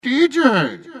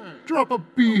DJ, drop a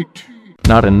beat.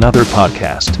 Not another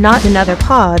podcast. Not another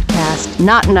podcast.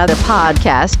 Not another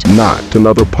podcast. Not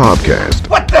another podcast.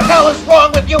 What the hell is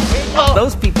wrong with you people?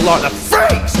 Those people are the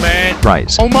freaks, man.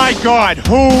 Brice. Oh my God,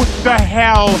 who the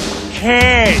hell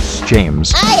cares?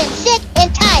 James. I am sick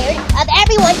and tired of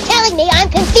everyone telling me I'm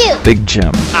confused. Big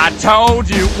Jim. I told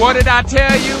you. What did I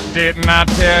tell you? Didn't I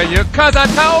tell you? 'Cause I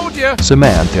told you.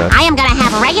 Samantha. I am gonna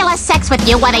have regular sex with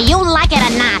you whether you like it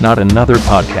or not. Not another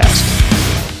podcast.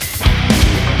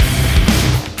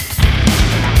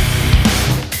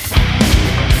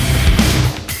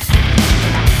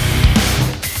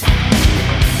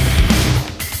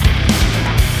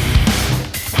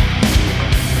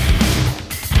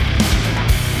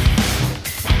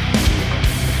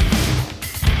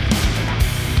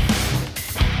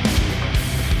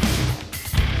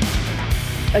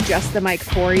 Adjust the mic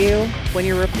for you when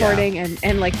you're recording,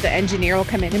 and like the engineer will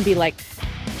come in and be like,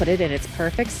 put it in its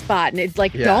perfect spot, and it's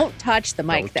like, don't touch the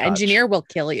mic. The engineer will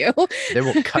kill you. They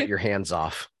will cut your hands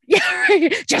off. Yeah,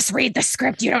 right. Just read the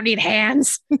script. You don't need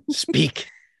hands. Speak.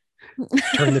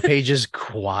 Turn the pages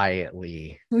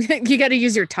quietly. You got to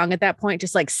use your tongue at that point.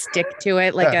 Just like stick to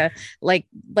it like a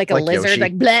lizard. Yoshi.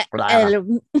 Like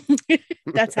bleh.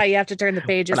 That's how you have to turn the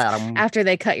pages after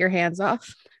they cut your hands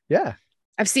off. Yeah.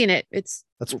 I've seen it. That's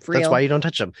real. That's why you don't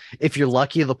touch them. If you're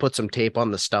lucky, they'll put some tape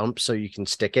on the stump so you can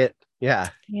stick it. Yeah.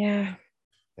 Yeah.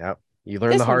 Yep. You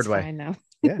learn the hard way. Fine, though.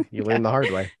 Yeah, you learn the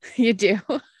hard way. You do.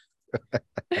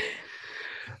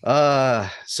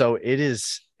 So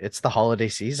it's the holiday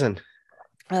season.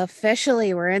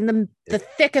 Officially, we're in the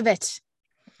thick of it.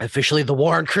 Officially, the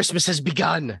war on Christmas has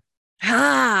begun.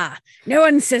 No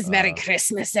one says Merry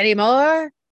Christmas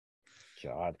anymore.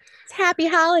 God. It's happy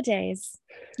holidays.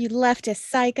 You leftist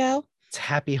psycho. It's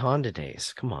happy Honda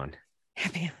days. Come on.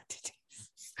 Happy Honda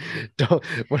days. Don't.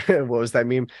 What was that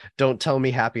meme? Don't tell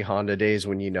me happy Honda days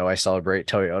when you know I celebrate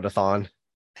Toyotathon.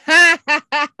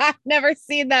 Never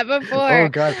seen that before. Oh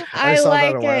God, I saw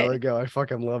like that a while ago. I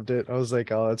fucking loved it. I was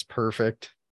like, oh, that's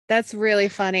perfect. That's really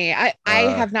funny. I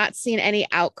have not seen any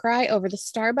outcry over the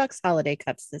Starbucks holiday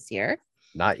cups this year.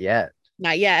 Not yet.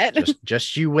 Not yet.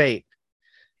 Just you wait.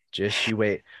 Just you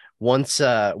wait. Once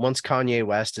Kanye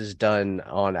West is done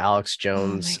on Alex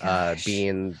Jones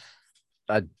being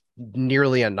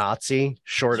nearly a Nazi,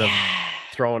 short of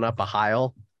throwing up a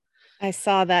Heil. I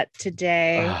saw that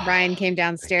today. Ryan came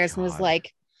downstairs and was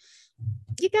like,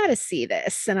 you got to see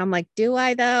this. And I'm like, do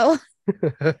I though?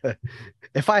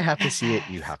 If I have to see it,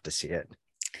 you have to see it.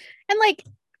 And like,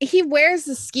 he wears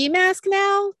the ski mask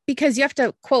now because you have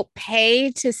to, quote,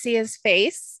 pay to see his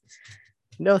face.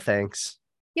 No, thanks.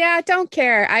 Yeah, I don't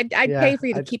care. I'd pay for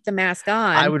you to keep the mask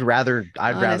on. I'd rather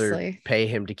pay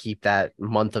him to keep that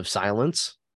month of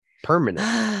silence permanent.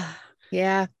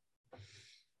 Yeah.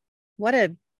 What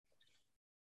a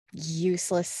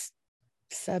useless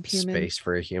subhuman. Space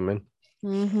for a human.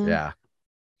 Mm-hmm. Yeah.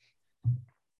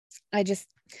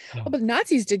 But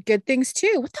Nazis did good things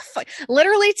too. What the fuck?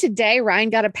 Literally today, Ryan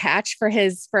got a patch for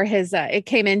his it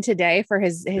came in today for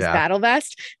his battle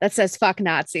vest that says "fuck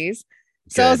Nazis."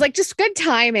 So I was like, just good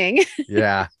timing.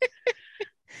 Yeah.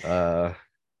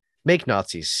 Make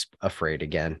Nazis afraid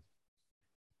again.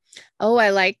 Oh, I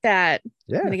like that.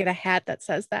 Yeah. I'm gonna get a hat that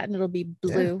says that, and it'll be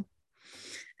blue.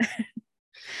 Yeah.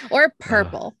 Or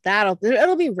purple.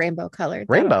 It'll be rainbow colored.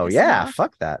 Rainbow, yeah.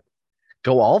 Fuck that.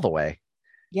 Go all the way.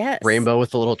 Yes. Rainbow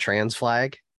with the little trans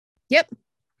flag. Yep.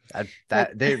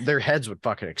 Their heads would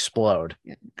fucking explode.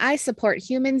 I support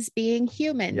humans being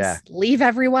humans. Yeah. Leave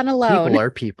everyone alone. People are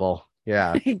people.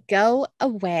 Yeah. Go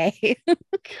away.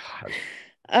 God.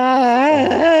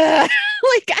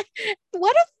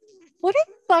 What a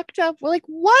fucked up. Like,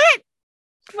 what?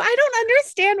 I don't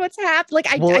understand what's happened.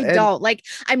 Like, I don't like,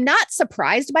 I'm not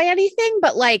surprised by anything,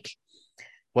 but like,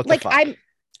 what the fuck?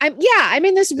 I'm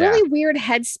in this really weird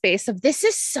headspace of this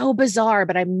is so bizarre,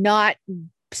 but I'm not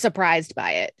surprised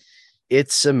by it.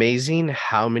 It's amazing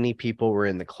how many people were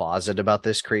in the closet about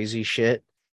this crazy shit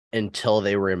until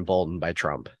they were emboldened by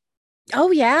Trump.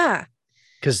 Oh, yeah.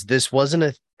 Because this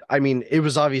wasn't it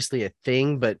was obviously a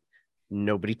thing, but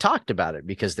nobody talked about it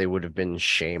because they would have been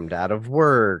shamed out of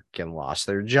work and lost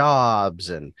their jobs.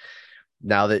 And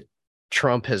now that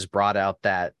Trump has brought out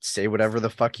that say whatever the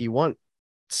fuck you want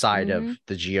side of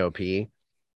the GOP,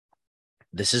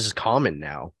 this is common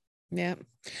now. Yeah.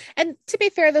 And to be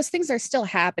fair, those things are still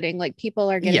happening. Like,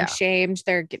 people are getting shamed.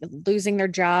 They're losing their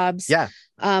jobs. Yeah.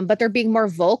 But they're being more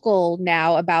vocal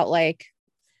now about like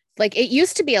it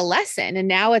used to be a lesson and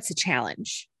now it's a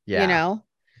challenge, you know?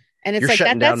 And it's You're like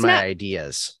shutting that's down my not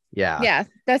ideas. Yeah. Yeah.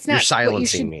 That's not You're silencing what you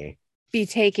should me. be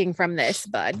taking from this,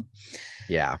 bud.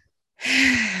 Yeah.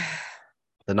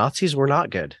 The Nazis were not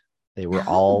good. They were No.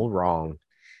 all wrong.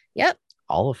 Yep.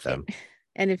 All of them.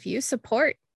 And if you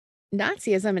support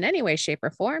Nazism in any way, shape,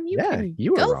 or form, you can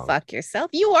you go are wrong. fuck yourself.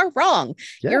 You are wrong.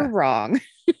 Yeah. You're wrong.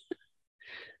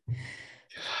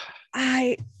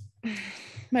 My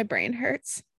brain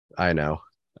hurts. I know.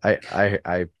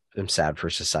 I am sad for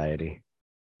society.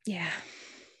 Yeah.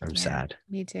 I'm sad.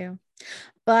 Me too.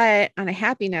 But on a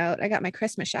happy note, I got my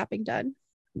Christmas shopping done.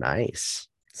 Nice.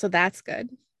 So that's good.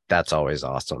 That's always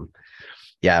awesome.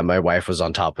 Yeah, my wife was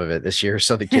on top of it this year,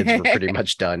 so the kids were pretty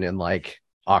much done in like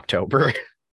October.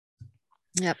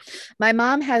 Yep. My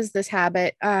mom has this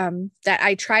habit that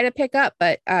I try to pick up,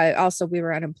 but also we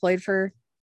were unemployed for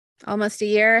almost a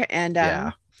year,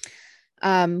 and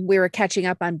we were catching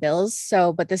up on bills.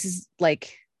 So, but this is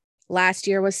like last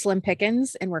year was slim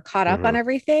pickings, and we're caught up on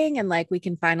everything, and like we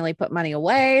can finally put money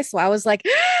away. So I was like,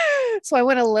 so I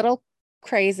went a little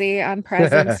crazy on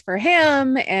presents for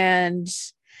him, and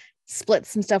split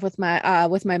some stuff with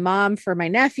my mom for my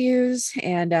nephews,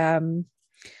 and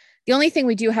the only thing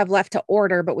we do have left to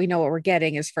order, but we know what we're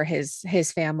getting, is for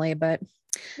his family. But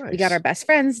we got our best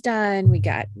friends done, we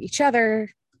got each other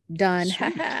done.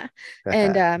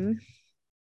 And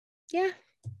yeah,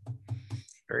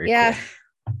 very cool.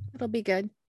 It'll be good.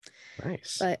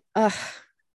 Nice. But I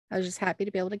was just happy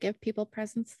to be able to give people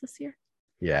presents this year.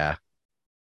 Yeah,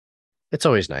 it's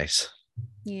always nice.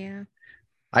 Yeah,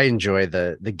 I enjoy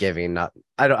the giving. I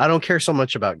don't care so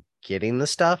much about getting the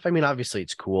stuff. I mean, obviously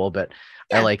it's cool, but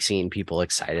I like seeing people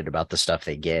excited about the stuff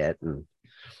they get, and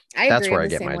that's where I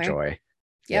get my joy.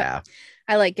 Yep. Yeah,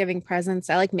 I like giving presents.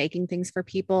 I like making things for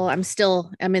people. I'm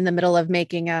in the middle of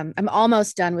making I'm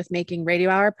almost done with making radio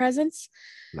hour presents.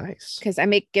 Nice. Because I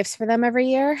make gifts for them every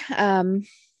year. And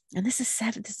this is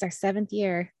our 7th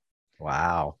year.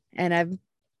 Wow. And I've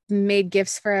made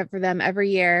gifts for them every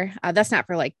year. That's not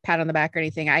for like pat on the back or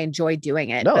anything. I enjoy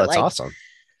doing it. No, that's awesome.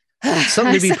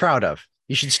 Something to be proud of.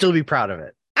 You should still be proud of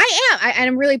it. I am.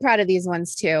 I'm really proud of these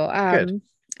ones too. Good.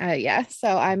 Yeah.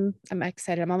 So I'm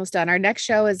excited. I'm almost done. Our next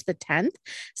show is the 10th.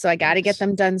 So I got to get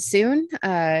them done soon.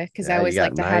 Cause I always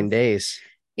like to 9 days.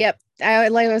 Yep. I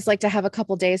always like to have a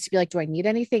couple days to be like, do I need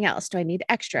anything else? Do I need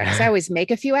extra? Cause I always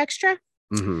make a few extra.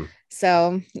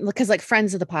 So, because like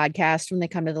friends of the podcast, when they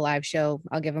come to the live show,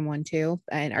 I'll give them one too.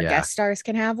 And our guest stars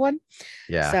can have one.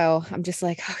 Yeah. So I'm just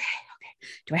like, okay.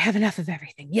 Do I have enough of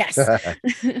everything? Yes.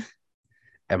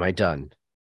 Am I done?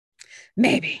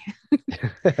 Maybe.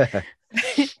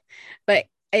 But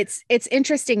it's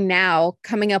interesting now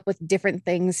coming up with different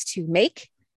things to make,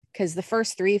 because the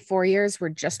first 3-4 years were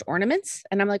just ornaments.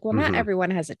 And I'm like, well, not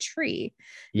everyone has a tree.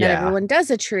 Not everyone does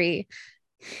a tree.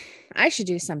 I should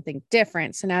do something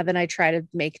different. So now then I try to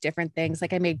make different things.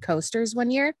 Like I made coasters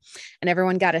one year and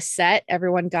everyone got a set.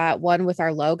 Everyone got one with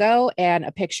our logo and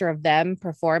a picture of them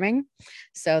performing.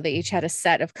 So they each had a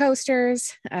set of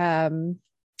coasters.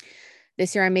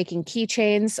 This year I'm making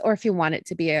keychains, or if you want it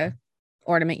to be a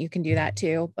ornament, you can do that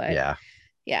too. But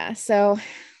yeah. So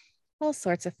all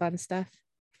sorts of fun stuff.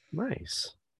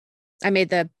 Nice. I made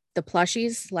the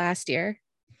plushies last year.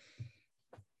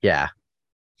 Yeah.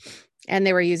 And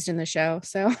they were used in the show.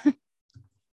 So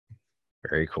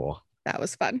very cool. That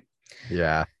was fun.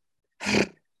 Yeah.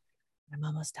 I'm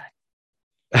almost done.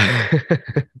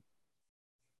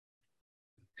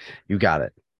 You got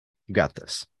it. You got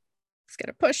this. Just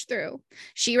gotta push through.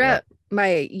 Shira,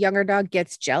 my younger dog,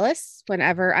 gets jealous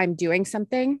whenever I'm doing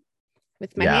something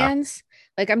with my hands.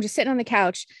 Like I'm just sitting on the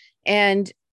couch,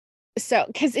 and so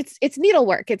because it's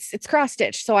needlework, it's cross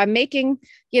stitch. So I'm making,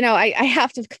 I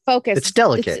have to focus. It's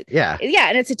delicate. Yeah.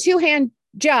 And it's a 2-hand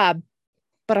job,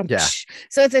 but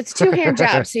so it's a 2-hand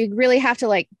job. So you really have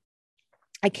to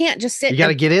I can't just sit. You got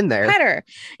to get in there. Pet her.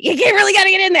 You really got to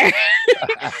get in there.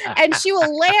 And she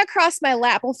will lay across my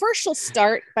lap. Well, first she'll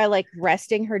start by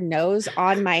resting her nose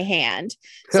on my hand.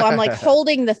 So I'm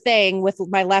holding the thing with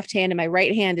my left hand and my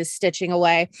right hand is stitching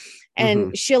away.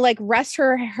 And she'll rest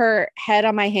her head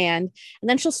on my hand, and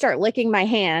then she'll start licking my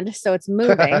hand. So it's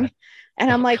moving.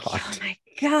 And I'm like, oh my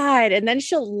God. And then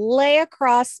she'll lay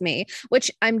across me,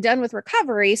 which I'm done with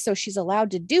recovery. So she's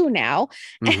allowed to do now.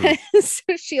 And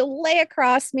so she'll lay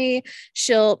across me.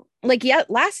 She'll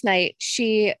last night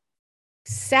she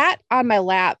sat on my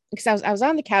lap because I was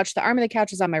on the couch. The arm of the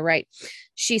couch is on my right.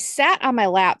 She sat on my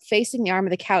lap facing the arm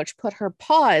of the couch, put her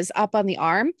paws up on the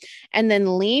arm, and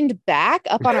then leaned back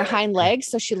up on her hind legs.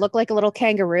 So she looked like a little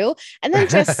kangaroo, and then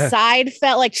just side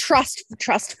fell,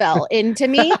 trust fell into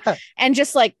me, and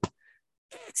just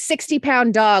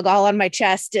 60-pound dog all on my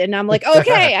chest. And I'm like,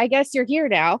 okay, I guess you're here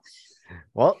now.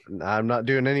 Well, I'm not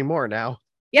doing any more now.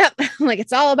 Yep. I'm like,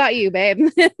 it's all about you, babe.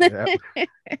 Yep.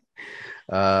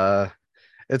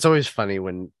 It's always funny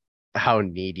how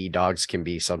needy dogs can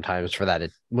be sometimes for that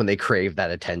when they crave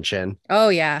that attention. Oh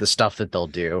yeah. The stuff that they'll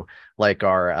do, like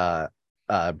our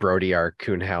Brody, our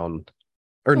coonhound,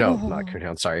 or no, not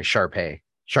coonhound, sorry, Shar-Pei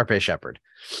Shepherd.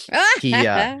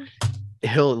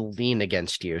 He'll lean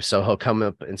against you, so he'll come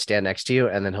up and stand next to you,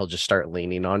 and then he'll just start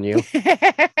leaning on you.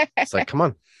 It's like, come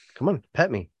on,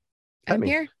 pet me. I'm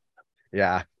here.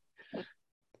 Yeah.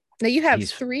 Now you have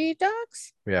 3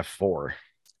 dogs? We have 4.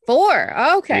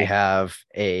 4. Okay. We have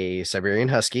a Siberian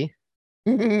Husky.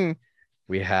 Mhm.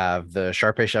 We have the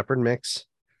Shar-Pei Shepherd mix.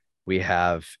 We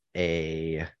have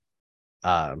a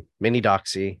mini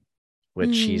Doxy,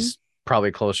 which he's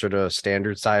probably closer to a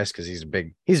standard size because he's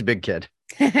a big kid.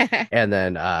 And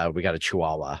then we got a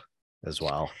Chihuahua as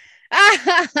well.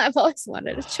 I've always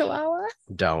wanted a Chihuahua.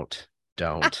 Don't.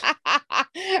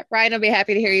 Ryan will be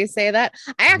happy to hear you say that.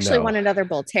 I actually want another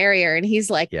Bull Terrier, and he's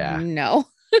like, no.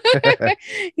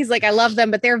 He's like, I love them,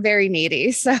 but they're very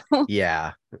needy. So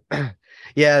yeah.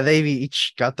 They've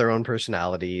each got their own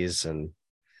personalities, and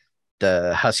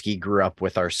the Husky grew up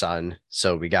with our son.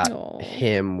 So we got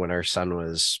him when our son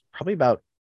was probably about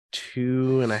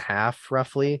 2.5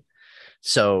 roughly.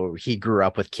 So he grew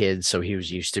up with kids. So he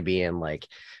was used to being like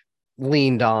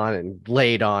leaned on and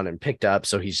laid on and picked up.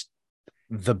 So he's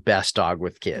the best dog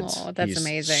with kids. Oh, that's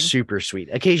amazing. Super sweet.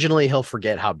 Occasionally he'll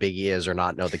forget how big he is or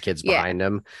not know the kids behind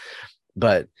him,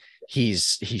 but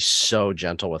he's so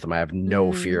gentle with him. I have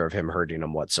no fear of him hurting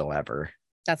him whatsoever.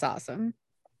 That's awesome.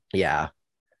 Yeah.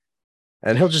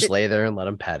 And he'll just lay there and let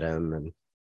him pet him. And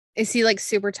is he like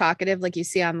super talkative like you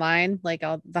see online, like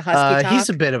all the husky talk? He's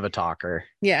a bit of a talker.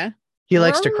 Yeah. He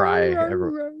likes to cry.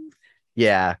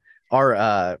 Yeah.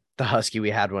 Our the husky we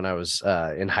had when I was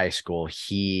in high school,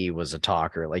 he was a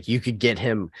talker. Like you could get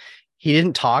him. He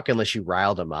didn't talk unless you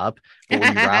riled him up. But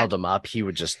when you riled him up, he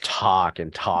would just talk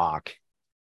and talk.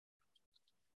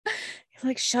 He's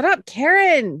like, shut up,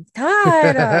 Karen.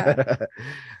 God.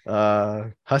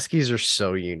 Huskies are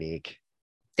so unique.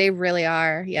 They really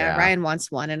are. Yeah. Ryan wants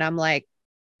one, and I'm like,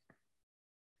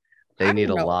 they need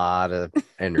a lot of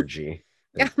energy.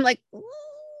 I'm like, ooh.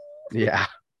 Yeah.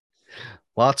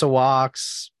 Lots of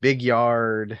walks, big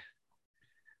yard.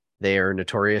 They are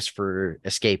notorious for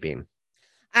escaping.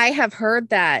 I have heard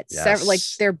that. Yes. Like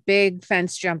they're big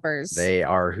fence jumpers. They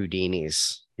are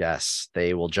Houdinis. Yes.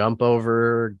 They will jump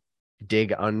over,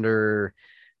 dig under.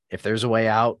 If there's a way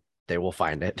out, they will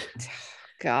find it.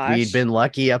 Gosh. We'd been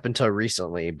lucky up until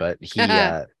recently, but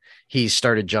he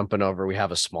started jumping over. We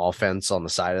have a small fence on the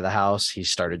side of the house. He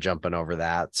started jumping over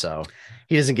that. So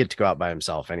he doesn't get to go out by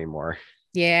himself anymore.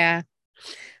 Yeah.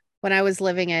 When I was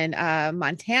living in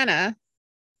Montana,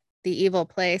 the evil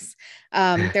place,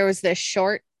 there was this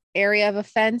short area of a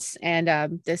fence,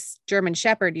 and this German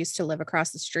Shepherd used to live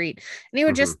across the street, and he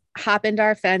would just hop into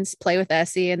our fence, play with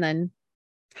Essie, and then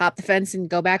hop the fence and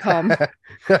go back home.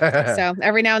 So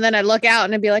every now and then I'd look out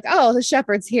and I'd be like, oh, the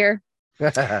Shepherd's here.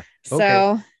 Okay.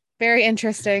 So very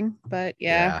interesting, but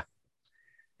yeah.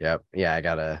 Yep. Yeah. I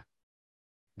gotta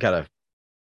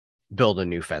build a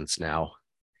new fence now,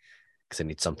 because I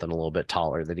need something a little bit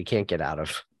taller that he can't get out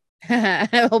of.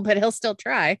 But he'll still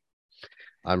try.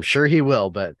 I'm sure he will,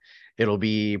 but it'll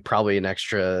be probably an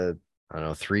extra,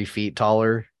 3 feet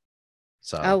taller.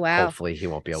 So hopefully he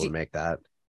won't be able to make that.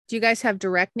 Do you guys have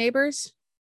direct neighbors?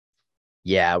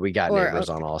 Yeah, we got neighbors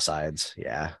on all sides.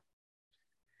 Yeah.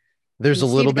 There's a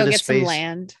little bit of space. Some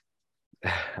land.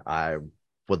 I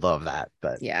would love that,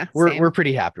 but yeah, we're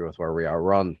pretty happy with where we are.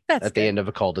 We're at the end of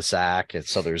a cul-de-sac, and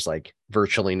so there's like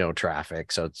virtually no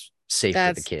traffic, so it's safe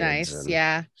for the kids. Nice.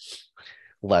 Yeah.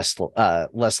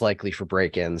 Less likely for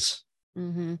break-ins.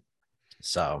 Mm-hmm.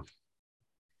 So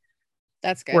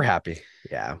that's good. We're happy.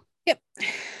 Yeah. Yep.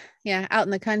 Yeah. Out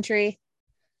in the country.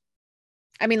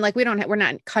 I mean, like we're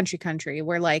not country.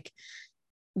 We're like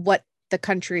what the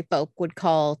country folk would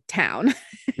call town.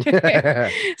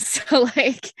 So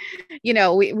like,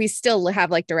 we still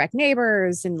have like direct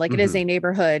neighbors, and like it is a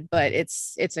neighborhood, but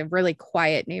it's a really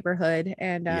quiet neighborhood,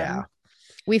 and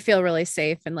we feel really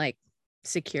safe and like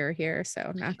secure here.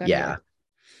 So not gonna.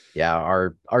 Yeah.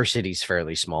 Our city's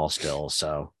fairly small still,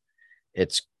 so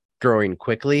it's growing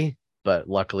quickly, but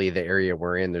luckily the area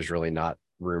we're in, there's really not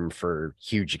room for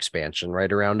huge expansion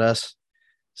right around us,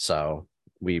 so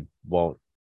we won't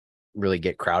really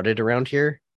get crowded around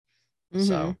here.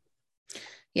 So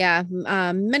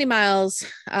many miles,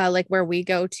 like where we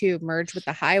go to merge with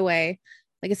the highway,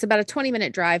 like it's about a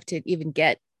 20-minute drive to even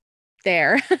get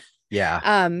there.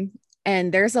 And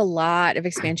there's a lot of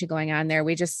expansion going on there.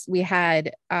 We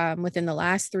had within the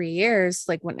last 3 years,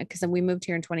 like because we moved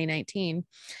here in 2019,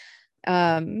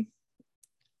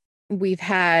 we've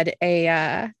had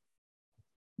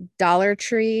Dollar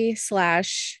Tree /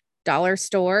 dollar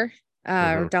store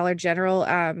or Dollar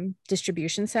General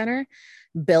distribution center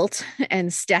built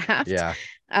and staffed. Yeah.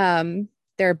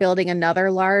 They're building another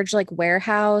large like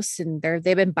warehouse, and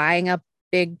they've been buying up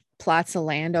big plots of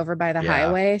land over by the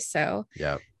highway. So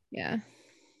yeah.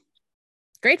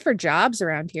 Great for jobs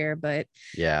around here, but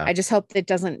I just hope it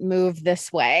doesn't move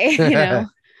this way,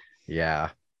 Yeah.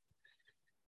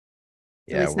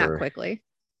 At least not quickly.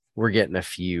 We're getting a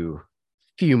few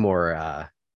more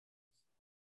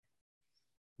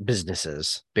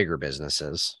bigger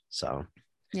businesses. So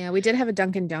yeah, we did have a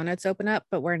Dunkin' Donuts open up,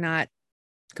 but we're not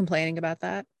complaining about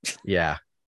that. Yeah.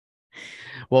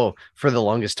 Well, for the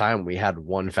longest time, we had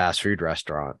one fast food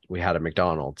restaurant. We had a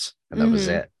McDonald's, and that was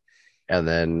it. And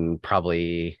then it's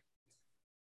probably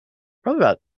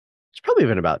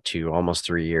been about 2, almost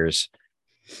 3 years.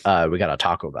 We got a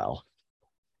Taco Bell.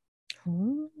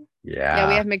 Yeah,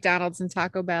 we have McDonald's and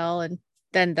Taco Bell, and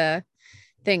then the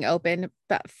thing opened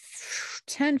about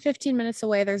 10-15 minutes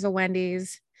away. There's a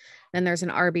Wendy's. Then there's an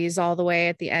Arby's all the way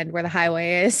at the end where the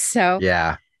highway is. So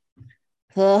yeah.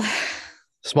 Well,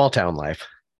 small town life.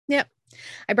 Yep.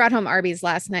 I brought home Arby's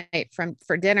last night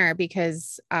for dinner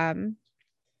because I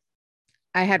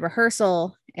had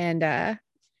rehearsal, and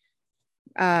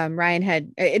Ryan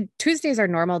had Tuesdays are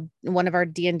normal, one of our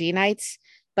D&D nights,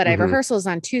 but I have rehearsals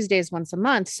on Tuesdays once a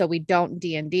month, so we don't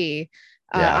D&D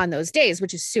on those days,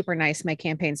 which is super nice. My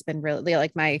campaign's been really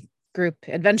like my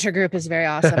adventure group is very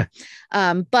awesome.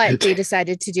 But they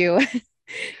decided to do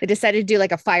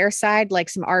like a fireside, like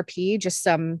some RP, just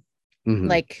some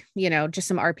like, just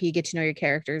some RP, get to know your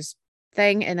characters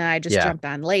thing. And then I just jumped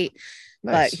on late,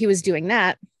 but he was doing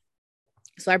that.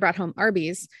 So I brought home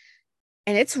Arby's,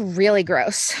 and it's really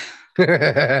gross.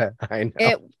 I know.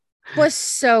 It was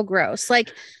so gross.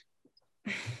 Like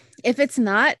if it's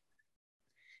not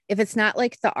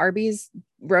like the Arby's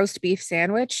roast beef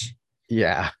sandwich.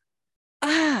 Yeah.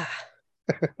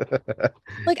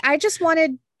 Like I just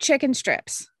wanted chicken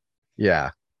strips. Yeah.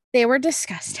 They were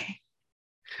disgusting.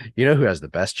 You know who has the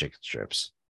best chicken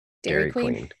strips? Dairy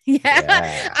Queen.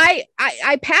 Yeah.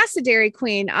 I passed a Dairy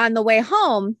Queen on the way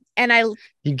home, and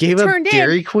you gave up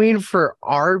Dairy Queen for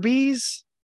Arby's?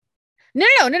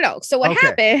 No. So what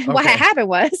happened? What happened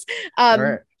was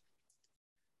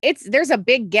there's a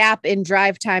big gap in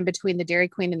drive time between the Dairy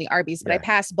Queen and the Arby's, but I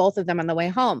passed both of them on the way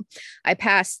home. I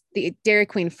passed the Dairy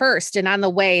Queen first, and on the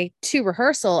way to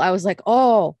rehearsal, I was like,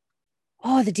 oh,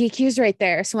 the DQ's right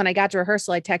there. So when I got to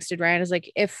rehearsal, I texted Ryan. I was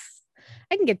like, if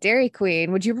I can get Dairy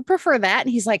Queen, would you prefer that?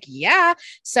 And he's like, yeah.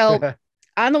 So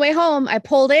on the way home, I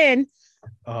pulled in.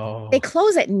 Oh, they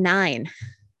close at 9.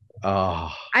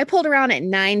 Oh, I pulled around at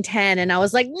 9:10, and I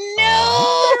was like,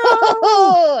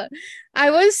 no. I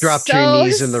was dropped so your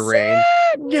knees in the rain.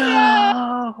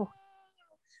 No.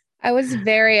 I was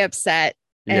very upset.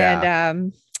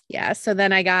 And so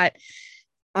then I got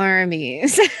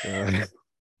Arby's. You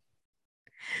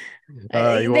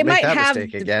won't make that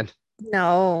mistake again.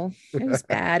 No, it was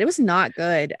bad. It was not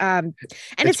good. And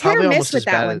it's hit or miss with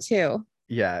that one too.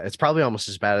 Yeah, it's probably almost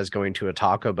as bad as going to a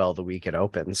Taco Bell the week it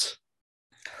opens.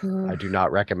 I do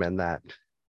not recommend that.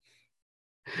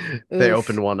 They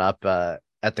opened one up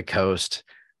at the coast,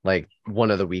 like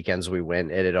one of the weekends we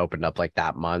went. It had opened up like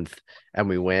that month, and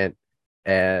we went,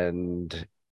 and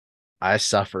I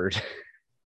suffered.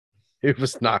 It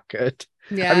was not good.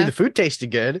 Yeah, I mean, the food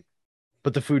tasted good,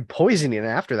 but the food poisoning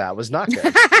after that was not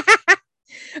good.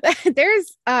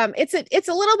 There's it's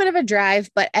a little bit of a drive,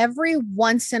 but every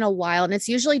once in a while, and it's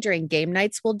usually during game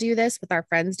nights, we'll do this with our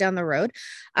friends down the road.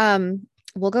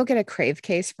 We'll go get a crave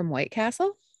case from White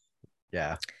Castle.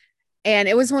 Yeah. And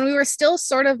it was when we were still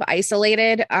sort of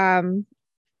isolated, and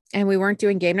we weren't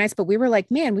doing game nights, but we were like,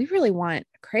 man, we really want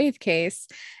a crave case.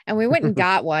 And we went and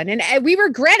got one, and we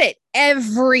regret it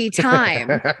every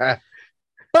time.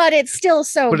 But it's still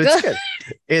so good.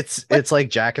 It's good. It's like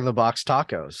Jack in the Box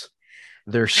tacos.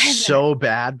 They're so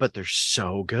bad, but they're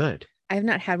so good. I have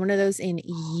not had one of those in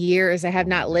years. I have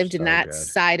not lived in that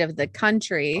side of the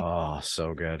country. Oh,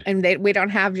 so good. And we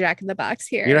don't have Jack in the Box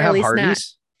here. You don't have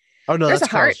Hardee's? Oh no, that's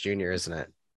Carl's Jr., isn't it?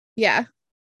 Yeah.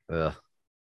 Ugh.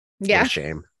 Yeah. What a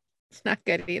shame. It's not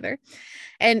good either.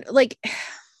 And like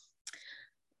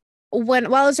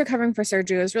while I was recovering for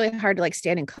surgery, it was really hard to like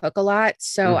stand and cook a lot.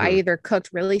 So I either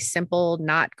cooked really simple,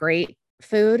 not great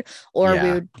food, or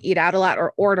we would eat out a lot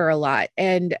or order a lot.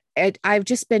 And I've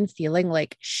just been feeling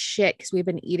like shit because we've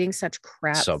been eating such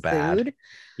crap so food. Bad.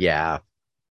 Yeah.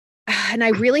 And I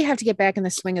really have to get back in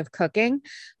the swing of cooking,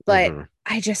 but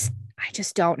I just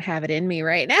don't have it in me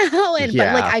right now. And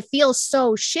but like I feel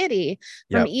so shitty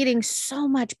from eating so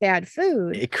much bad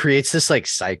food. It creates this like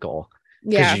cycle.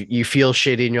 Yeah. You feel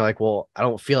shitty and you're like, well, I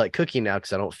don't feel like cooking now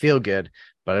because I don't feel good,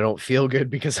 but I don't feel good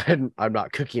because I'm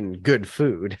not cooking good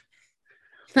food.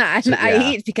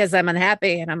 I eat because I'm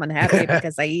unhappy, and I'm unhappy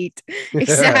because I eat.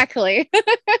 Exactly.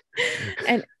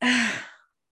 And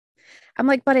I'm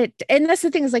like, and that's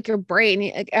the thing is like your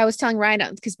brain. I was telling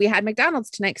Ryan because we had McDonald's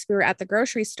tonight because we were at the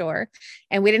grocery store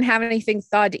and we didn't have anything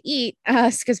thawed to eat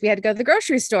because we had to go to the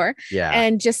grocery store. Yeah.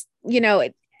 And just,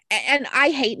 and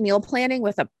I hate meal planning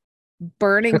with a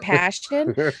burning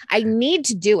passion. I need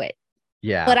to do it.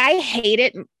 Yeah. But I hate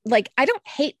it. Like, I don't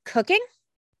hate cooking.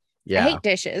 Yeah. I hate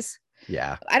dishes.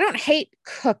 Yeah. I don't hate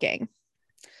cooking.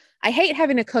 I hate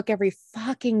having to cook every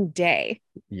fucking day.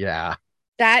 Yeah.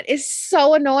 That is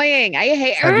so annoying. I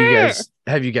hate.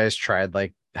 Have you guys tried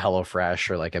like HelloFresh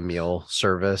or like a meal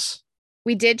service?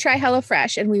 We did try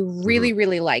HelloFresh and we really,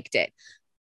 really liked it.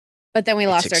 But then we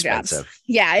lost our jobs.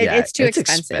 Yeah, it's too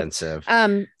expensive.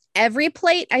 Every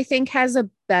Plate, I think, has a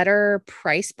better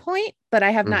price point, but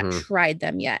I have not tried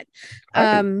them yet.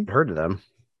 I've heard of them.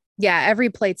 Yeah,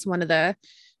 Every Plate's one of the.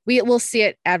 We'll see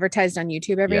it advertised on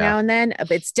YouTube every now and then.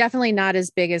 But it's definitely not as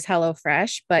big as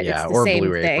HelloFresh, but it's the same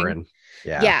Blue thing. Apron.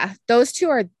 Yeah, those two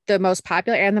are the most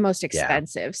popular and the most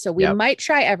expensive. So we might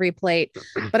try Every Plate,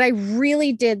 but I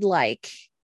really did like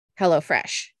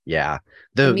HelloFresh. Yeah,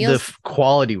 the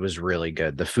quality was really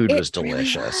good. The food was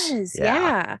delicious. Really was.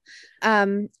 Yeah.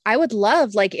 I would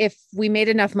love like if we made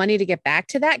enough money to get back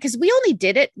to that because we only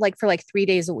did it like for like 3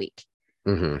 days a week.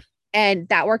 And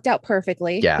that worked out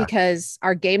perfectly because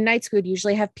our game nights, we would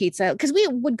usually have pizza because we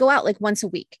would go out like once a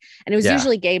week and it was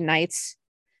usually game nights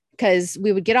because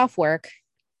we would get off work,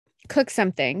 cook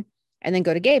something and then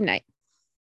go to game night.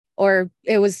 Or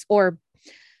we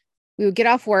would get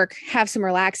off work, have some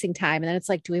relaxing time. And then it's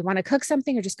like, do we want to cook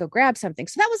something or just go grab something?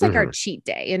 So that was like our cheat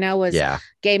day, was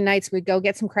game nights. We'd go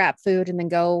get some crap food and then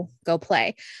go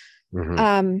play.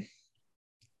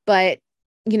 But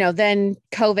then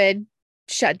COVID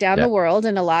shut down the world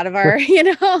and a lot of our,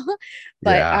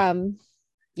 but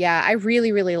I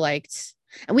really, really liked,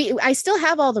 and I still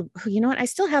have all the, I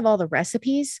still have all the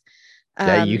recipes.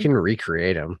 You can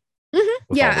recreate them.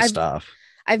 Stuff.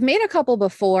 I've made a couple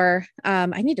before.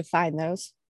 I need to find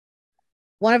those.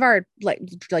 One of our like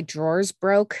drawers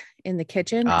broke in the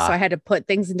kitchen, so I had to put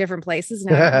things in different places.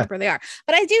 Now I don't remember where they are,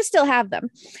 but I do still have them.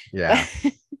 Yeah.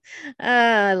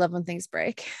 I love when things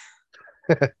break.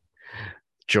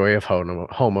 Joy of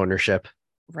home ownership.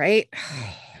 Right.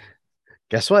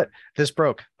 Guess what? This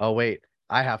broke. Oh, wait.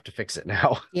 I have to fix it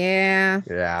now. Yeah.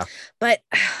 Yeah. But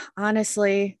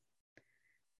honestly,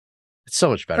 it's so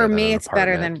much better. For me, it's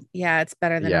better than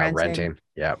renting.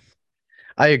 Yeah.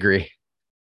 I agree.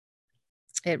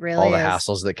 It really all the is.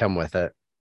 hassles that come with it.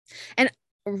 And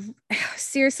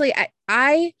seriously,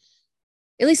 I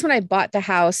at least when I bought the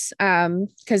house,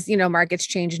 because markets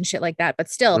change and shit like that, but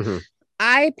still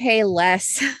I pay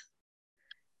less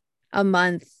a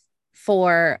month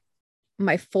for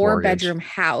my 4-bedroom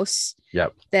house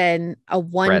than a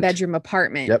 1-bedroom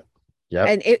apartment. Yep.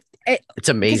 And it's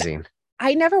amazing.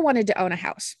 I never wanted to own a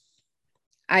house.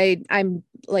 I'm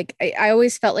like, I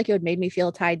always felt like it would make me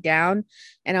feel tied down.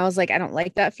 And I was like, I don't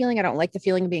like that feeling. I don't like the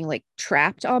feeling of being like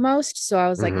trapped almost. So I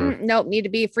was like, nope, need to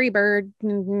be a free bird.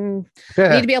 Need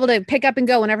to be able to pick up and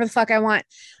go whenever the fuck I want.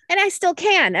 And I still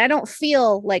can. I don't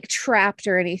feel like trapped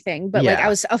or anything, but like I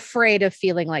was afraid of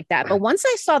feeling like that. But once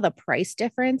I saw the price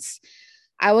difference,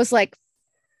 I was like,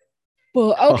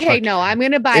 well, okay, no, I'm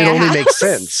going to buy a house. It only makes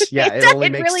sense. Yeah. It only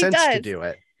makes sense to do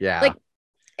it. Yeah. Like,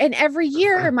 and every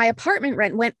year my apartment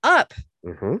rent went up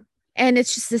and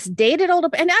it's just this dated old,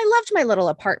 and I loved my little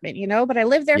apartment, but I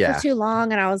lived there for too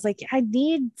long. And I was like, I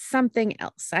need something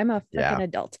else. I'm a freaking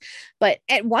adult. But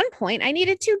at one point I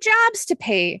needed 2 jobs to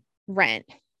pay rent.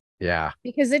 Yeah.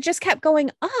 Because it just kept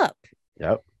going up.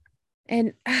 Yep.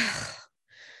 And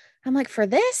I'm like, for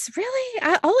this, really?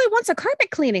 All I want's a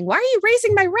carpet cleaning. Why are you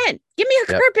raising my rent? Give me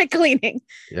a carpet cleaning.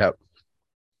 Yep.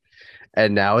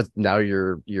 And now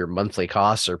your monthly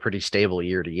costs are pretty stable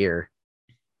year to year.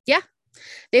 Yeah.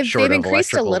 They've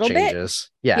increased a little changes.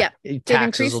 bit. Yeah.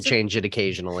 Taxes will change it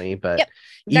occasionally, but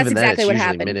even then it's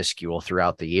usually minuscule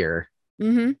throughout the year.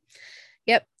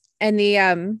 Yep. And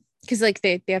the because like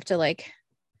they have to like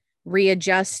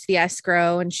readjust the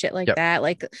escrow and shit like that.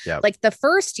 Like the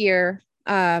first year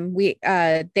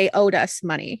they owed us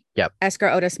money.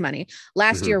 Escrow owed us money.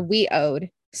 Last year we owed.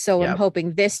 So I'm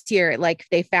hoping this year, like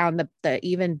they found the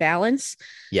even balance.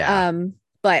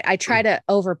 But I try to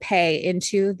overpay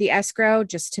into the escrow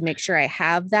just to make sure I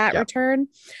have that return.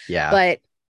 But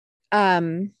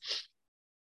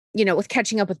with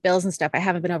catching up with bills and stuff, I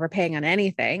haven't been overpaying on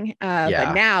anything.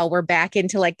 But now we're back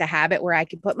into like the habit where I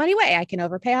can put money away. I can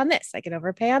overpay on this. I can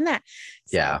overpay on that.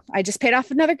 So I just paid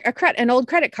off an old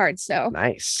credit card. So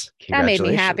nice. That made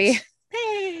me happy.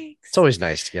 Thanks. It's always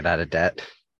nice to get out of debt.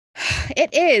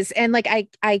 It is. And like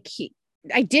I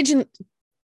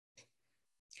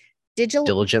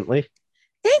diligently.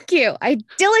 Thank you. I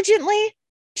diligently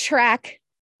track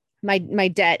my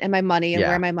debt and my money and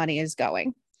where my money is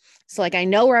going. So like, I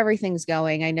know where everything's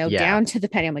going. I know down to the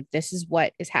penny. I'm like, this is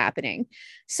what is happening.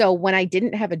 So when I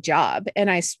didn't have a job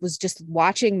and I was just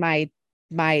watching my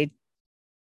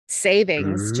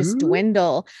savings just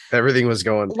dwindle, everything was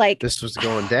going like, this was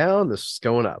going down, this was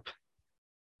going up.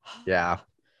 Yeah.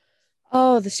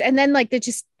 Oh, and then like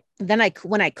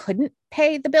when I couldn't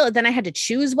pay the bill, then I had to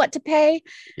choose what to pay.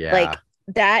 Yeah. Like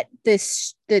that,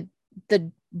 the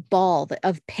ball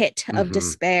of pit of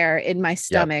despair in my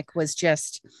stomach was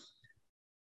just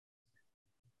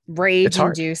rage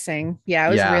inducing. Yeah,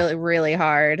 it was really, really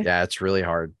hard. Yeah, it's really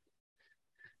hard.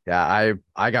 Yeah,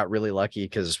 I got really lucky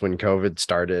because when COVID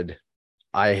started,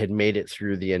 I had made it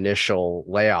through the initial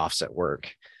layoffs at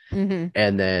work. And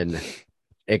then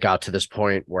it got to this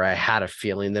point where I had a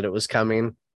feeling that it was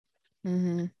coming.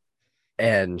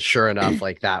 And sure enough,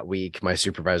 like that week, my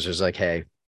supervisor's like, hey,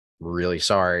 really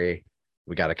sorry.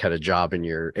 We got to cut a job in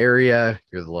your area.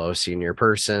 You're the lowest senior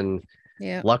person.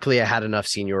 Yeah. Luckily, I had enough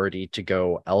seniority to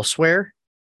go elsewhere.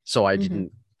 So I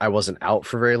wasn't out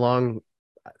for very long.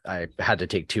 I had to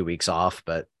take 2 weeks off,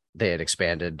 but they had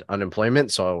expanded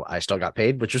unemployment. So I still got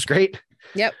paid, which was great.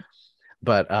 Yep.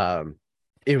 But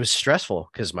it was stressful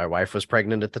because my wife was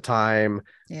pregnant at the time.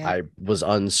 Yeah. I was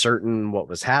uncertain what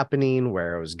was happening,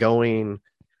 where I was going,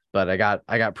 but I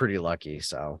got pretty lucky.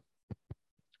 So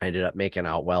I ended up making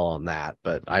out well on that,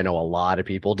 but I know a lot of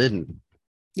people didn't.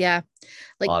 Yeah.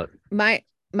 Like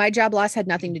my job loss had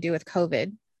nothing to do with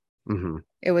COVID.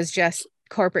 It was just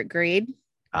corporate greed.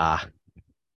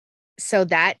 So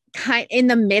that in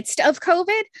the midst of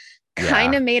COVID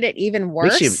kind of made it even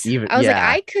worse. I was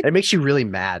like, it makes you really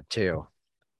mad too.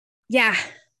 Yeah.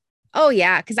 Oh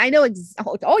yeah. Cause I know,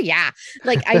 oh yeah.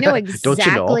 Like I know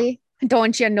exactly.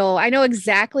 Don't you know? I know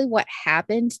exactly what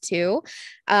happened too.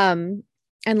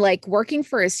 And like working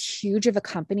for as huge of a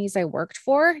company as I worked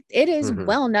for, it is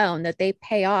well known that they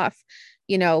pay off,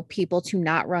 people to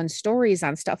not run stories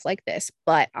on stuff like this,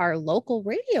 but our local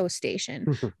radio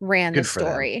station ran the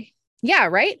story. Yeah.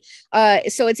 Right.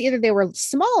 So it's either they were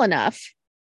small enough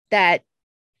that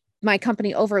my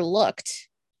company overlooked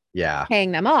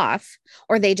paying them off,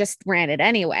 or they just ran it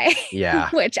anyway. Yeah.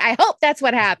 Which I hope that's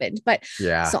what happened. But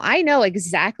so I know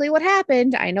exactly what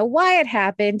happened. I know why it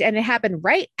happened. And it happened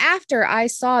right after I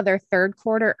saw their third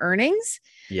quarter earnings.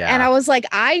 Yeah. And I was like,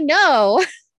 I know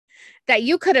that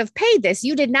you could have paid this.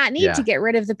 You did not need to get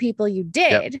rid of the people you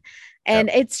did. And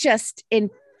it's just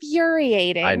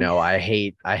infuriating. I know. I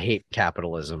hate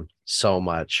capitalism so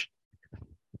much.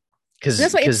 Because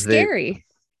that's why it's scary.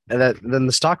 And then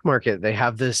the stock market, they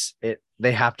have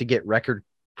they have to get record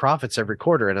profits every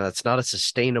quarter, and that's not a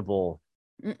sustainable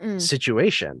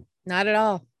situation. Not at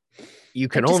all. You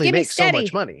can only make so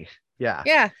much money. Yeah.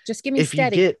 Yeah. Just give me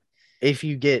steady. If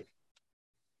you get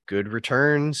good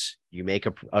returns, you make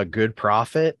a good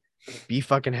profit, be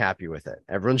fucking happy with it.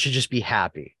 Everyone should just be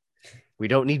happy. We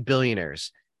don't need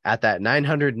billionaires. At that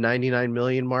 999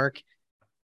 million mark,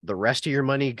 the rest of your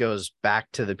money goes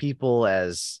back to the people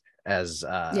as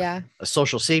a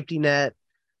social safety net,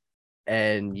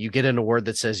 and you get an award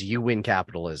that says you win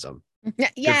capitalism.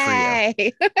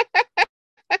 Yay.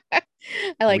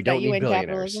 I like that, you win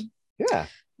capitalism. Yeah,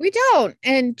 we don't.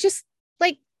 And just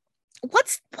like,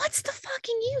 what's the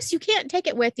fucking use? You can't take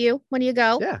it with you when you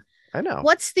go. Yeah, I know.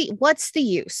 What's the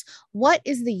use? What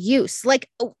is the use? Like,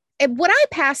 would I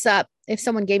pass up if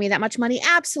someone gave me that much money?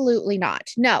 Absolutely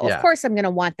not. No, of course I'm going to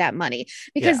want that money,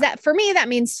 because that for me, that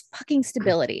means fucking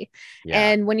stability.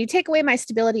 And when you take away my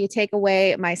stability, you take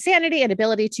away my sanity and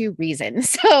ability to reason.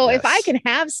 So if I can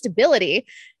have stability,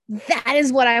 that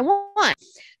is what I want.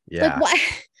 Like,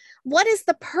 what is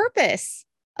the purpose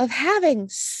of having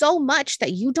so much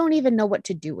that you don't even know what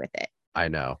to do with it? I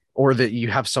know. Or that you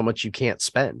have so much you can't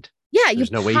spend. Yeah.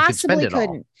 There's no way you could spend it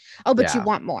all. Oh, but you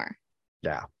want more.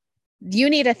 Yeah. You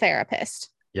need a therapist.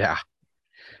 Yeah.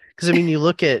 Because I mean, you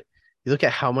look at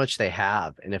how much they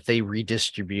have, and if they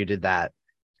redistributed that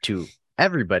to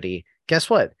everybody, guess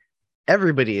what?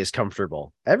 Everybody is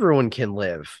comfortable. Everyone can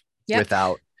live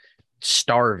without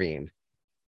starving.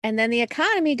 And then the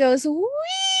economy goes, wee!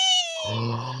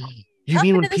 You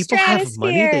mean when people have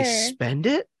money, they spend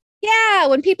it? Yeah,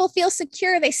 when people feel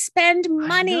secure, they spend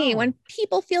money. When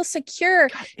people feel secure,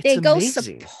 they go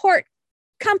support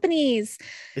companies.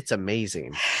 It's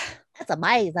amazing. That's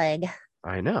amazing.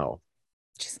 I know.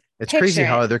 Just It's picture crazy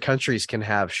how it. other countries can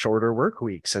have shorter work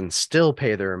weeks and still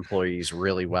pay their employees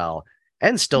really well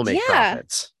and still make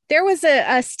profits. There was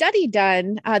a study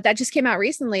done that just came out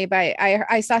recently by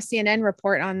I saw CNN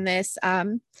report on this.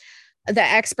 The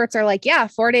experts are like, yeah,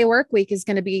 4-day work week is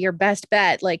going to be your best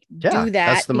bet. Like, do that.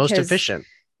 That's the most efficient.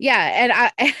 Yeah.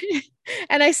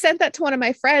 And I sent that to one of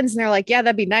my friends and they're like, yeah,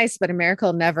 that'd be nice, but America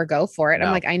will never go for it. No,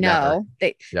 I'm like, I know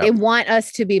they want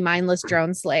us to be mindless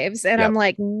drone slaves. And I'm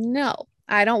like, no,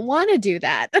 I don't want to do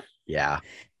that. Yeah.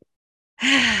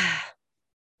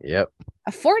 Yep.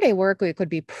 A 4-day work week would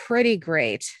be pretty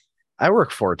great. I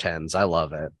work 4/10s. I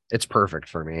love it. It's perfect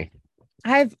for me.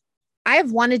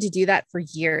 I've wanted to do that for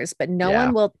years, but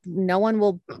no one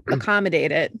will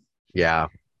accommodate it. Yeah.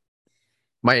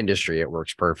 My industry, it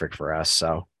works perfect for us.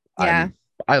 So yeah,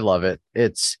 I love it.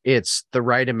 It's the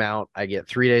right amount. I get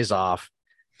 3 days off.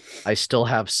 I still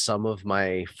have some of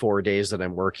my 4 days that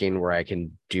I'm working where I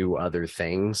can do other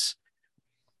things.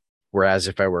 Whereas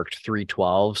if I worked 3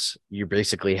 12s, you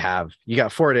basically you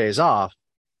got 4 days off,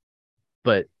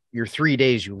 but your 3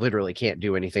 days, you literally can't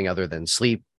do anything other than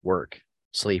sleep, work.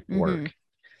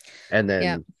 And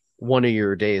then one of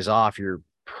your days off, you're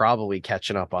probably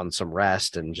catching up on some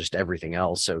rest and just everything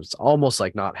else. So it's almost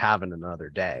like not having another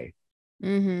day.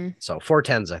 So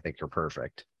 4/10s, I think, are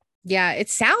perfect. Yeah, it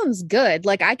sounds good.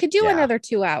 Like I could do another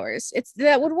 2 hours.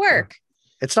 That would work.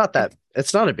 It's not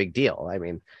a big deal. I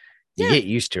mean, you get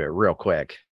used to it real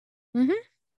quick.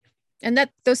 And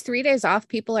that those 3 days off,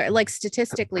 people are like,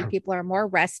 statistically, people are more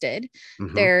rested.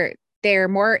 They're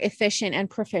more efficient and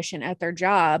proficient at their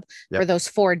job for those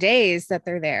 4 days that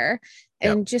they're there.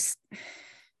 And just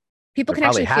people can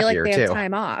actually feel like they have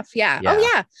time off. Yeah.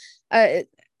 Oh yeah.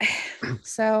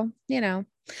 So,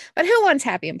 but who wants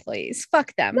happy employees?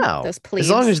 Fuck them. No, those plebes.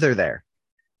 As long as they're there.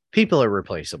 People are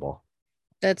replaceable.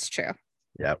 That's true.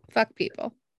 Yep. Fuck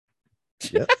people.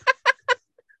 Yep.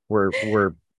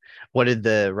 we're what did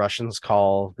the Russians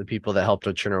call the people that helped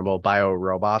with Chernobyl? Bio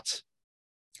robots.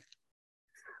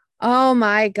 Oh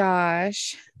my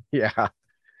gosh. Yeah.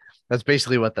 That's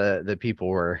basically what the people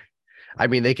were. I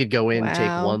mean, they could go in,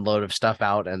 take one load of stuff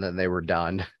out, and then they were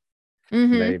done.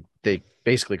 They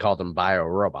basically called them bio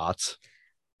robots.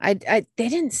 They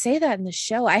didn't say that in the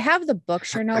show. I have the book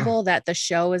Chernobyl that the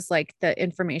show is like, the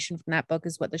information from that book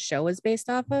is what the show is based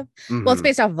off of. Well, it's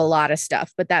based off of a lot of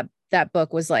stuff, but that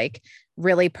book was like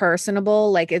really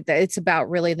personable. Like it's about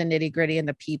really the nitty gritty and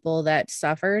the people that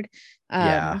suffered.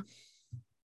 But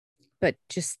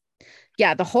just,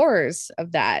 the horrors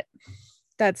of that.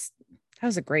 That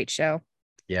was a great show.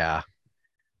 Yeah.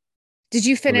 Did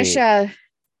you finish The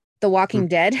Walking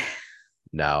Dead?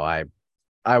 No,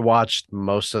 I watched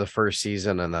most of the first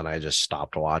season and then I just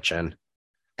stopped watching.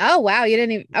 Oh, wow. You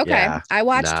didn't even. Okay. Yeah, I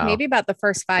watched maybe about the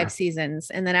first 5 seasons.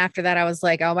 And then after that, I was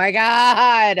like, oh my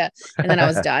God. And then I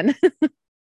was done. I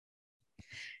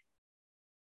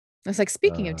was like,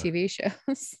 speaking of TV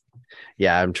shows.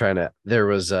 Yeah, I'm trying to.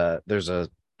 There's a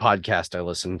podcast I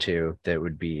listened to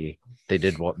that they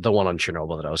did the one on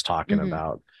Chernobyl that I was talking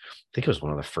about. I think it was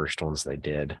one of the first ones they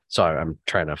did. So I'm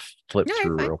trying to flip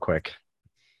through real quick.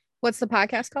 What's the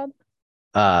podcast called?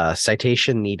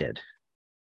 Citation Needed.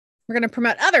 We're going to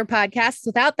promote other podcasts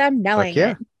without them knowing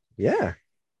it. Yeah.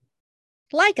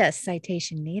 Like us,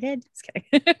 Citation Needed. Just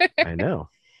kidding. I know.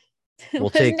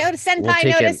 Senpai,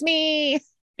 notice me.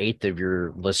 1/8 of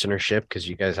your listenership because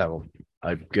you guys have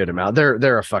a good amount.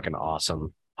 They're a fucking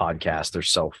awesome podcast. They're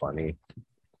so funny.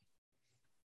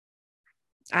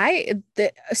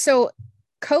 So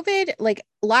COVID, like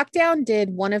lockdown,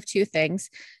 did one of two things.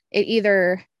 It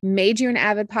either made you an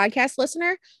avid podcast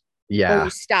listener, or you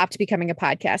stopped becoming a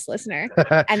podcast listener.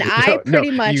 And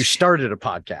you started a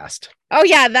podcast. Oh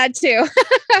yeah, that too.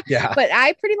 Yeah. But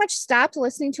I pretty much stopped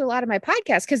listening to a lot of my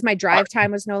podcasts because my drive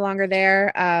time was no longer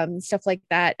there, stuff like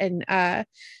that. And a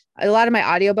lot of my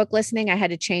audiobook listening, I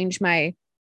had to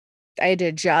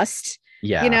adjust,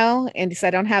 and because I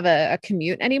don't have a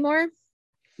commute anymore.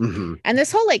 And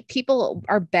this whole, like, people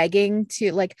are begging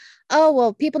to, like, oh,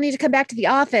 well, people need to come back to the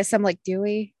office. I'm like, do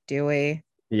we?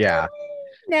 Yeah.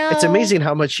 No. It's amazing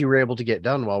how much you were able to get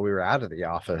done while we were out of the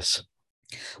office.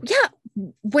 Yeah.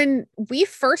 When we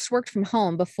first worked from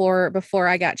home before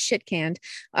I got shit canned,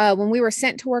 when we were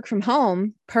sent to work from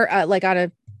home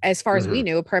as far as we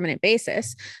knew, a permanent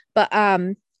basis, but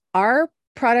our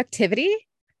productivity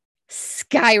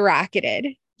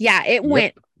skyrocketed. Yeah, it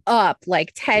went up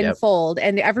like tenfold,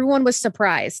 and everyone was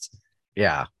surprised.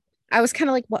 Yeah. I was kind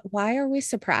of like, what? Why are we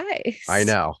surprised? I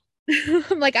know.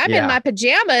 I'm like, I'm in my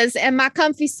pajamas and my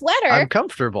comfy sweater. I'm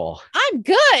comfortable. I'm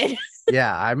good.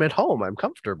 Yeah, I'm at home. I'm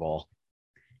comfortable.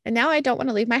 And now I don't want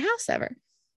to leave my house ever.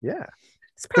 Yeah.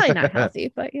 It's probably not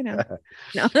healthy, but no.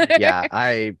 Yeah,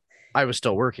 I was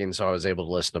still working, so I was able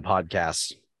to listen to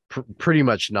podcasts pretty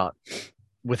much not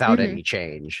without any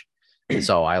change.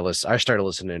 So I started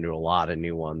listening to a lot of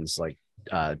new ones, like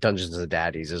Dungeons and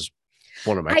Daddies is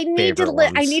one of my favorite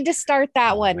ones. I need to start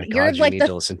that one. God, You're like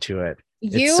to listen to it.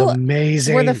 You it's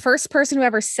amazing. were the first person who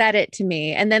ever said it to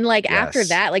me. And then after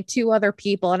that, 2 other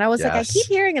people. And I was like, I keep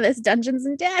hearing of this Dungeons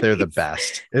and Daddies. They're the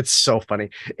best. It's so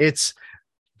funny.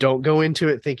 Don't go into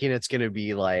it thinking it's going to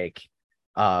be what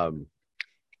are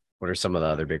some of the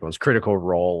other big ones? Critical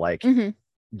Role.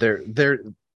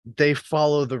 They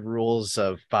follow the rules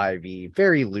of 5e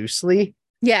very loosely.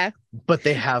 Yeah. But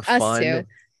they have Us fun. too.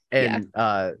 And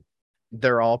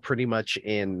they're all pretty much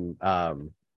in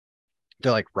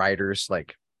they're like writers,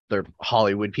 like they're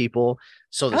Hollywood people.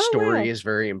 So the story is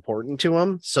very important to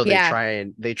them. So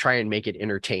they try and make it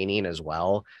entertaining as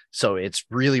well. So it's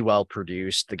really well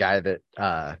produced. The guy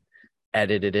that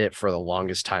edited it for the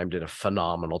longest time did a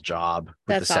phenomenal job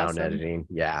with the sound editing.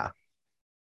 Yeah.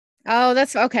 Oh,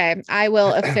 that's okay. I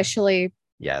will officially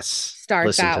start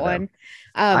listen that one.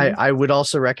 I would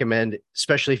also recommend,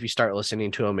 especially if you start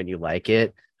listening to them and you like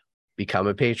it, become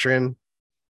a patron,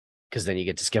 because then you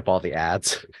get to skip all the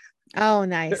ads. Oh,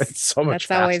 nice. It's so much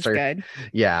faster. Always good.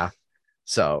 Yeah.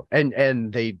 So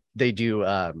and they do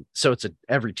so it's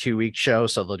every 2-week show.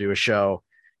 So they'll do a show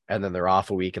and then they're off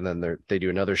a week and then they do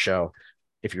another show.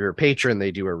 If you're a patron,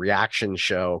 they do a reaction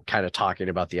show kind of talking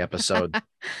about the episode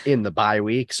in the bye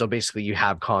week. So basically you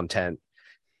have content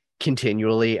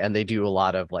continually, and they do a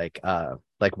lot of like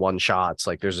one shots.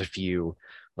 Like there's a few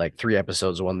 3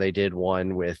 episodes. When they did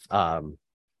one with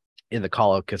in the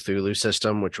Call of Cthulhu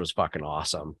system, which was fucking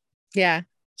awesome. Yeah.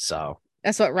 So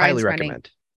that's what Ryan's highly running.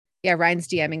 Recommend. Yeah, Ryan's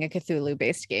DMing a Cthulhu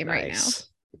based game right now.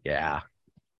 Yeah.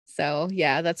 So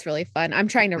yeah, that's really fun. I'm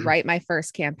trying to write my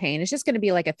first campaign. It's just going to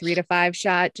be like a 3 to 5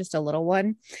 shot, just a little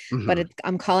one, but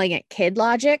I'm calling it Kid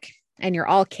Logic, and you're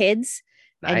all kids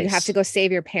and you have to go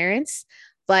save your parents,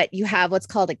 but you have what's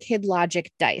called a Kid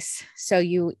Logic dice. So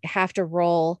you have to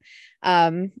roll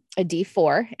a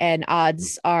D4, and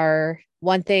odds are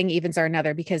one thing, evens are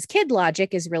another, because Kid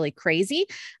Logic is really crazy.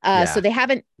 So they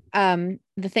haven't,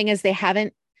 the thing is they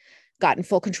haven't gotten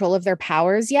full control of their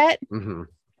powers yet.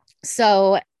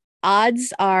 So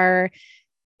odds are,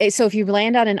 so if you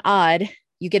land on an odd,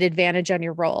 you get advantage on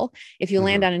your roll. If you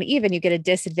land on an even, you get a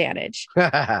disadvantage.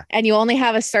 And you only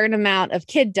have a certain amount of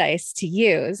kid dice to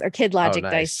use, or Kid Logic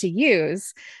dice to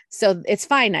use. So it's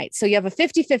finite. So you have a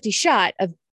 50-50 shot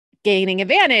of gaining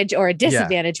advantage or a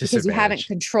disadvantage because you haven't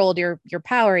controlled your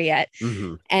power yet.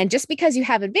 And just because you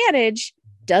have advantage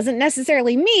doesn't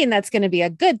necessarily mean that's going to be a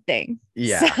good thing.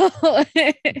 Yeah. So,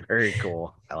 very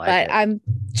cool. I like it. I'm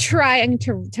trying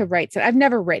to write. So I've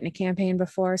never written a campaign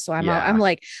before. So I'm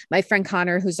like my friend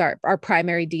Connor, who's our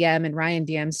primary DM, and Ryan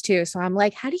DMs too. So I'm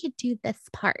like, how do you do this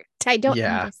part? I don't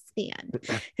understand,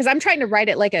 because I'm trying to write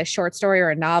it like a short story or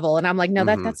a novel. And I'm like, no,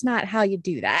 that's not how you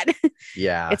do that.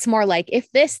 Yeah. It's more like,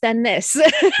 if this, then this.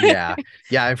 Yeah.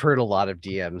 I've heard a lot of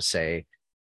DMs say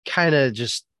kind of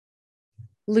just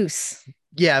loose.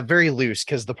 Yeah, very loose,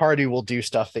 because the party will do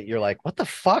stuff that you're like, what the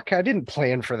fuck? I didn't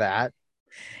plan for that.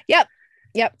 Yep.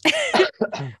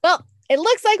 Well, it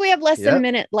looks like we have less than a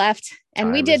minute left,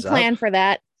 and we did plan for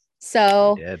that.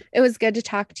 So it was good to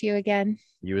talk to you again.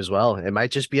 You as well. It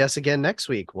might just be us again next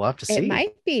week. We'll have to see. It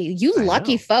might be. You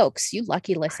lucky folks. You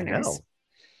lucky listeners.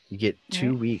 You get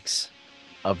 2 weeks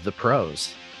of the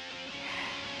pros.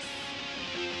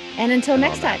 And until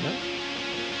next time.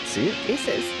 See you.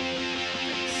 Pieces.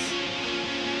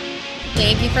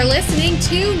 Thank you for listening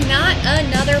to Not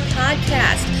Another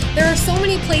Podcast. There are so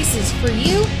many places for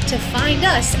you to find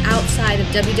us outside of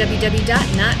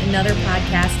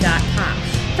www.notanotherpodcast.com.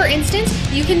 For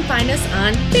instance, you can find us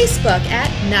on Facebook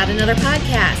at Not Another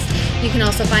Podcast. You can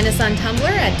also find us on Tumblr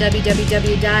at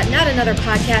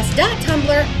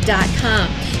www.notanotherpodcast.tumblr.com.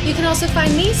 You can also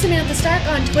find me, Samantha Stark,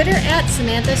 on Twitter at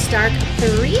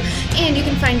SamanthaStark3. And you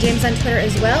can find James on Twitter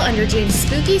as well under James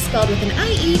Spooky, spelled with an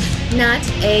I-E, not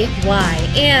a Y.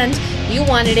 And you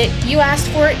wanted it, you asked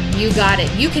for it, you got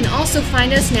it. You can also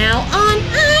find us now on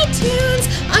iTunes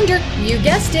under, you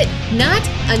guessed it, Not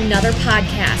Another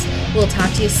Podcast. We'll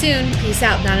talk to you soon. Peace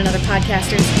out, Not Another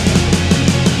Podcasters.